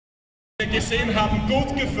gesehen haben,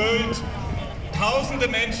 gut gefüllt. Tausende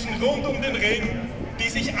Menschen rund um den Ring, die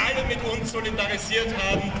sich alle mit uns solidarisiert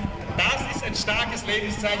haben. Das ist ein starkes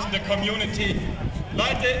Lebenszeichen der Community.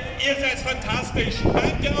 Leute, ihr seid fantastisch.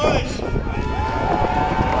 Danke euch!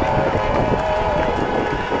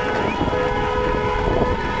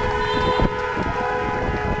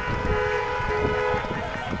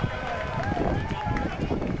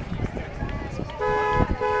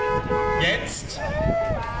 Jetzt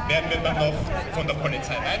werden wir dann noch von der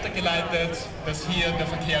Polizei weitergeleitet, dass hier der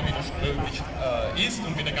Verkehr wieder möglich ist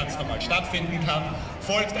und wieder ganz normal stattfinden kann.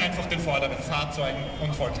 Folgt einfach den vorderen Fahrzeugen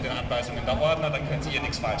und folgt den Anweisungen der Ordner, dann könnt ihr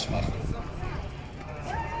nichts falsch machen.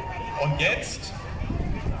 Und jetzt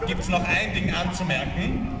gibt es noch ein Ding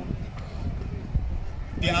anzumerken.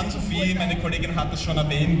 Die Ann-Sophie, meine Kollegin, hat es schon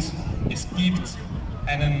erwähnt, es gibt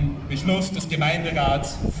einen Beschluss des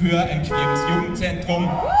Gemeinderats für ein queeres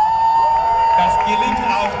Jugendzentrum. Das gelingt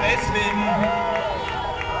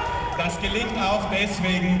auch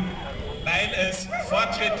deswegen, weil es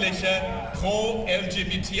fortschrittliche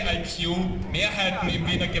Pro-LGBTIQ-Mehrheiten im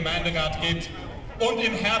Wiener Gemeinderat gibt. Und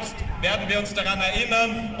im Herbst werden wir uns daran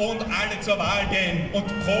erinnern und alle zur Wahl gehen und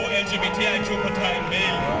Pro-LGBTIQ-Parteien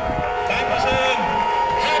wählen. Dankeschön!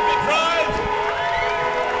 Happy Pride!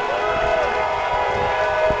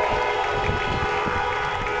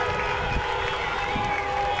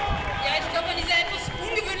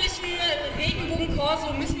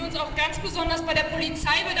 Regenbogenkorso müssen wir uns auch ganz besonders bei der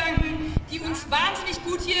Polizei bedanken, die uns wahnsinnig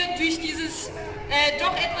gut hier durch dieses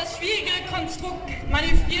doch etwas schwierige Konstrukt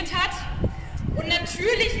manövriert hat. Und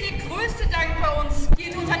natürlich der größte Dank bei uns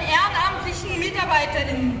geht unseren ehrenamtlichen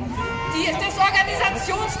Mitarbeiterinnen, das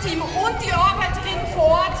Organisationsteam und die Arbeiterinnen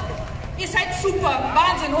vor Ort. Ihr seid super,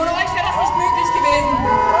 Wahnsinn, ohne euch wäre das nicht möglich gewesen.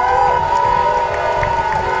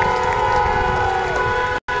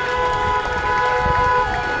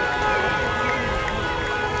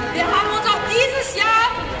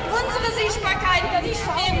 Nicht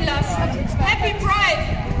nehmen lassen. Happy Pride!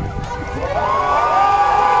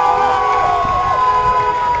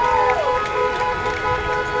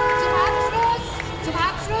 Zum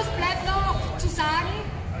Abschluss bleibt noch zu sagen,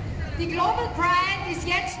 die Global Pride ist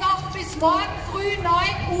jetzt noch bis morgen früh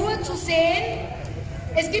 9 Uhr zu sehen.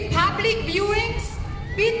 Es gibt Public Viewings.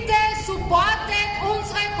 Bitte supportet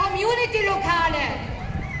unsere Community-Lokale.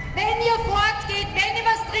 Wenn ihr fortgeht, wenn ihr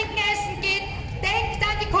was trinken, essen geht, denkt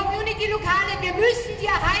an die Community-Lokale, wir müssen die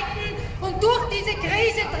erhalten und durch diese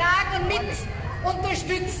Krise tragen und mit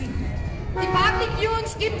unterstützen. Die Public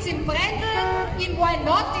Viewings gibt es im Brendel, in Why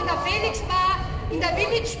Not, in der Felix Bar, in der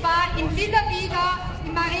Village Bar, im Villa Vida,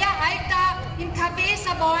 im Maria Alta, im Café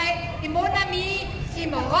Savoy, im Mon Ami,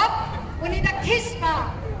 im Rob und in der Kiss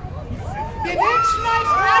Bar. Wir wünschen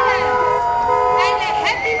euch alle eine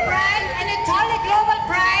Happy Pride, eine tolle Global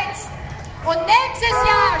Pride. Und nächstes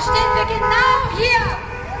Jahr stehen wir genau hier